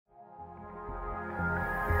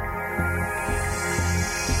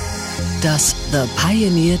Das The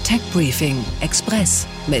Pioneer Tech Briefing Express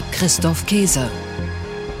mit Christoph Käse.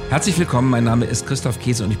 Herzlich willkommen, mein Name ist Christoph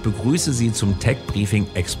Käse und ich begrüße Sie zum Tech Briefing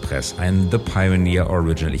Express, ein The Pioneer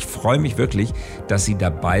Original. Ich freue mich wirklich, dass Sie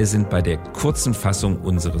dabei sind bei der kurzen Fassung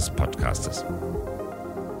unseres Podcastes.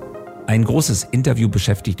 Ein großes Interview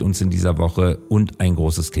beschäftigt uns in dieser Woche und ein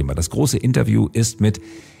großes Thema. Das große Interview ist mit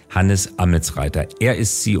Hannes Ametsreiter. Er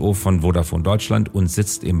ist CEO von Vodafone Deutschland und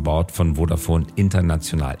sitzt im Board von Vodafone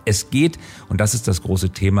International. Es geht, und das ist das große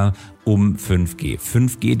Thema, um 5G.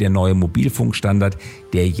 5G, der neue Mobilfunkstandard,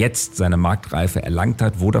 der jetzt seine Marktreife erlangt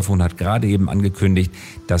hat. Vodafone hat gerade eben angekündigt,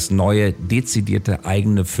 das neue dezidierte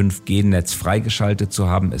eigene 5G-Netz freigeschaltet zu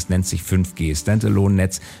haben. Es nennt sich 5G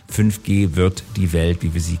Standalone-Netz. 5G wird die Welt,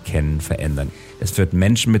 wie wir sie kennen, verändern. Es wird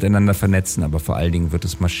Menschen miteinander vernetzen, aber vor allen Dingen wird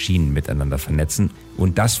es Maschinen miteinander vernetzen.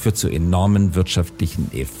 Und das führt zu enormen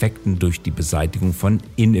wirtschaftlichen Effekten durch die Beseitigung von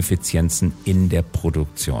Ineffizienzen in der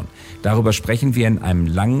Produktion. Darüber sprechen wir in einem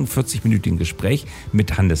langen 40-minütigen Gespräch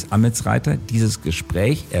mit Hannes Ametsreiter. Dieses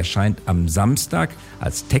Gespräch erscheint am Samstag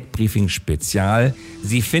als Tech Briefing Spezial.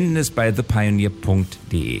 Sie finden es bei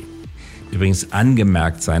thepioneer.de. Übrigens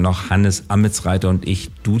angemerkt sei noch, Hannes Ametsreiter und ich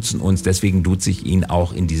duzen uns, deswegen duze ich ihn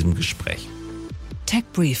auch in diesem Gespräch. Tech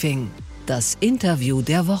Briefing, das Interview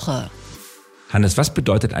der Woche. Hannes, was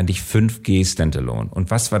bedeutet eigentlich 5G Standalone? Und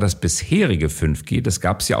was war das bisherige 5G? Das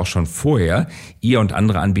gab es ja auch schon vorher. Ihr und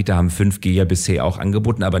andere Anbieter haben 5G ja bisher auch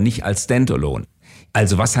angeboten, aber nicht als Standalone.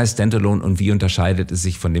 Also was heißt Standalone und wie unterscheidet es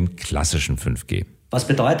sich von dem klassischen 5G? Was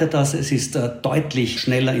bedeutet das? Es ist deutlich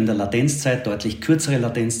schneller in der Latenzzeit, deutlich kürzere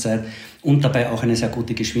Latenzzeit und dabei auch eine sehr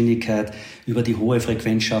gute Geschwindigkeit. Über die hohe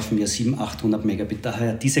Frequenz schaffen wir 700-800 Megabit.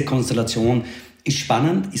 Daher diese Konstellation ist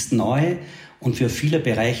spannend, ist neu und für viele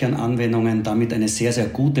Bereiche an Anwendungen damit eine sehr, sehr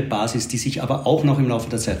gute Basis, die sich aber auch noch im Laufe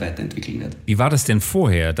der Zeit weiterentwickeln wird. Wie war das denn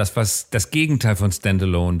vorher? Das Gegenteil von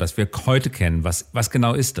Standalone, das wir heute kennen. Was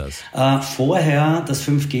genau ist das? Vorher das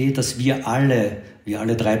 5G, das wir alle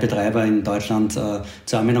 3 Betreiber in Deutschland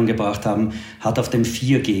zur Anwendung gebracht haben, hat auf dem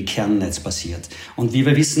 4G-Kernnetz basiert. Und wie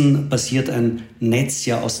wir wissen, basiert ein Netz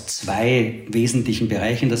ja aus 2 wesentlichen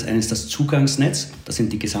Bereichen. Das eine ist das Zugangsnetz, das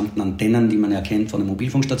sind die gesamten Antennen, die man ja kennt von den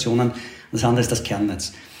Mobilfunkstationen. Das andere ist das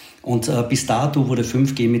Kernnetz. Und bis dato wurde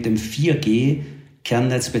 5G mit dem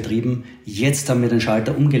 4G-Kernnetz betrieben. Jetzt haben wir den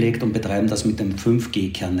Schalter umgelegt und betreiben das mit dem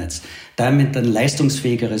 5G-Kernnetz. Damit ein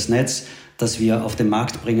leistungsfähigeres Netz, das wir auf den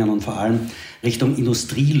Markt bringen und vor allem Richtung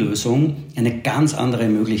Industrielösung eine ganz andere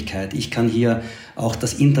Möglichkeit. Ich kann hier auch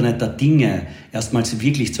das Internet der Dinge erstmals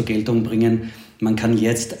wirklich zur Geltung bringen. Man kann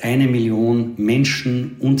jetzt 1 Million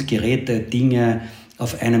Menschen und Geräte, Dinge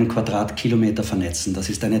auf einem Quadratkilometer vernetzen. Das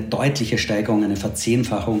ist eine deutliche Steigerung, eine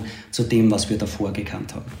Verzehnfachung zu dem, was wir davor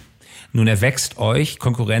gekannt haben. Nun erwächst euch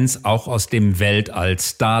Konkurrenz auch aus dem Weltall.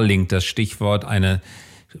 Starlink, das Stichwort,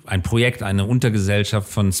 ein Projekt, eine Untergesellschaft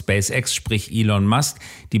von SpaceX, sprich Elon Musk.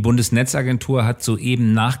 Die Bundesnetzagentur hat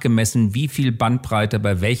soeben nachgemessen, wie viel Bandbreite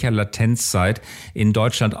bei welcher Latenzzeit in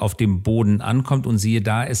Deutschland auf dem Boden ankommt. Und siehe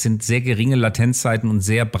da, es sind sehr geringe Latenzzeiten und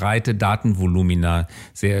sehr breite Datenvolumina,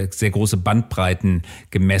 sehr, sehr große Bandbreiten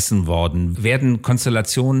gemessen worden. Werden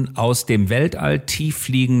Konstellationen aus dem Weltall,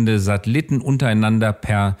 tieffliegende Satelliten untereinander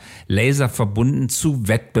per Laser verbunden zu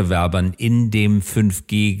Wettbewerbern in dem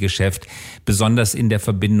 5G-Geschäft, besonders in der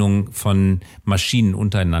Verbindung von Maschinen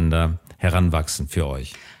untereinander heranwachsen für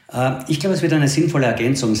euch? Ich glaube, es wird eine sinnvolle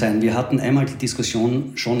Ergänzung sein. Wir hatten einmal die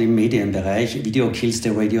Diskussion schon im Medienbereich, Video kills the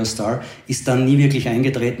Radio Star, ist dann nie wirklich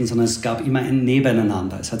eingetreten, sondern es gab immer ein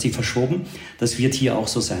Nebeneinander. Es hat sich verschoben. Das wird hier auch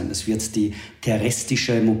so sein. Es wird die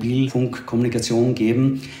terrestrische Mobilfunkkommunikation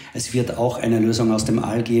geben. Es wird auch eine Lösung aus dem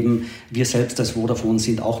All geben. Wir selbst als Vodafone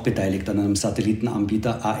sind auch beteiligt an einem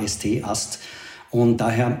Satellitenanbieter, AST. Und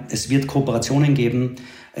daher, es wird Kooperationen geben,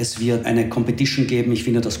 es wird eine Competition geben. Ich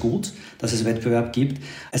finde das gut, dass es Wettbewerb gibt.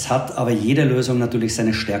 Es hat aber jede Lösung natürlich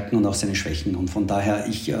seine Stärken und auch seine Schwächen. Und von daher,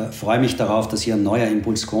 ich freue mich darauf, dass hier ein neuer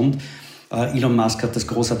Impuls kommt. Elon Musk hat das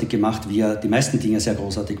großartig gemacht, wie er die meisten Dinge sehr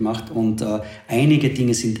großartig macht. Und einige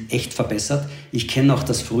Dinge sind echt verbessert. Ich kenne auch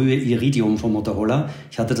das frühe Iridium von Motorola.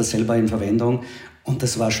 Ich hatte das selber in Verwendung. Und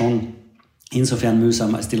das war schon insofern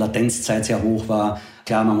mühsam, als die Latenzzeit sehr hoch war.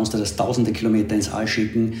 Klar, man musste das tausende Kilometer ins All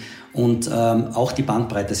schicken und auch die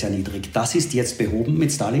Bandbreite sehr niedrig. Das ist jetzt behoben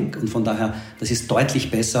mit Starlink und von daher, das ist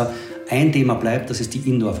deutlich besser. Ein Thema bleibt, das ist die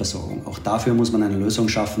Indoor-Versorgung. Auch dafür muss man eine Lösung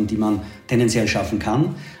schaffen, die man tendenziell schaffen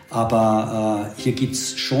kann. Aber hier gibt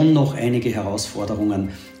es schon noch einige Herausforderungen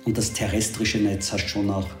und das terrestrische Netz hat schon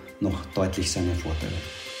auch noch deutlich seine Vorteile.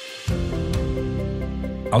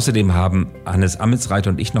 Außerdem haben Hannes Ametsreiter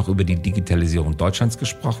und ich noch über die Digitalisierung Deutschlands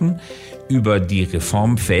gesprochen, über die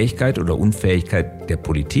Reformfähigkeit oder Unfähigkeit der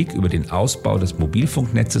Politik, über den Ausbau des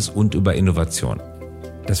Mobilfunknetzes und über Innovation.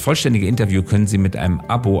 Das vollständige Interview können Sie mit einem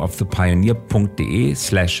Abo auf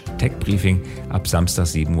thepioneer.de/techbriefing ab Samstag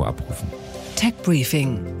 7 Uhr abrufen.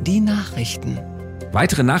 Techbriefing, die Nachrichten.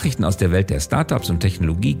 Weitere Nachrichten aus der Welt der Startups und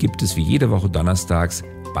Technologie gibt es wie jede Woche donnerstags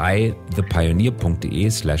bei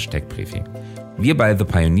thepioneer.de/techbriefing. Wir bei The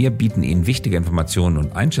Pioneer bieten Ihnen wichtige Informationen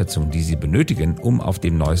und Einschätzungen, die Sie benötigen, um auf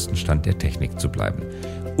dem neuesten Stand der Technik zu bleiben.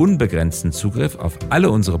 Unbegrenzten Zugriff auf alle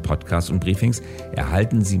unsere Podcasts und Briefings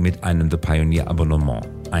erhalten Sie mit einem The Pioneer Abonnement.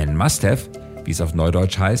 Ein Must-Have, wie es auf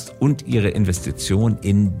Neudeutsch heißt, und Ihre Investition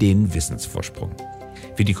in den Wissensvorsprung.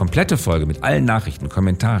 Für die komplette Folge mit allen Nachrichten,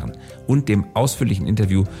 Kommentaren und dem ausführlichen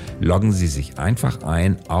Interview loggen Sie sich einfach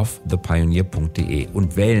ein auf thepioneer.de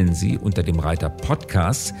und wählen Sie unter dem Reiter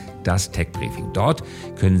Podcasts das Tech Briefing. Dort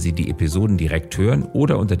können Sie die Episoden direkt hören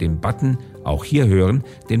oder unter dem Button auch hier hören,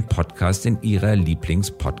 den Podcast in Ihrer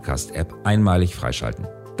Lieblings-Podcast-App einmalig freischalten.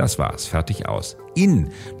 Das war's, fertig aus. Ihnen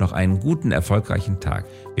noch einen guten, erfolgreichen Tag.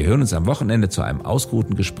 Wir hören uns am Wochenende zu einem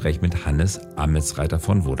ausgeruhten Gespräch mit Hannes Ametsreiter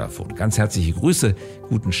von Vodafone. Ganz herzliche Grüße,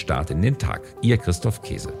 guten Start in den Tag. Ihr Christoph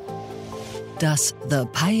Käse. Das The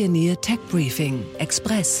Pioneer Tech Briefing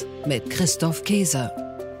Express mit Christoph Käse.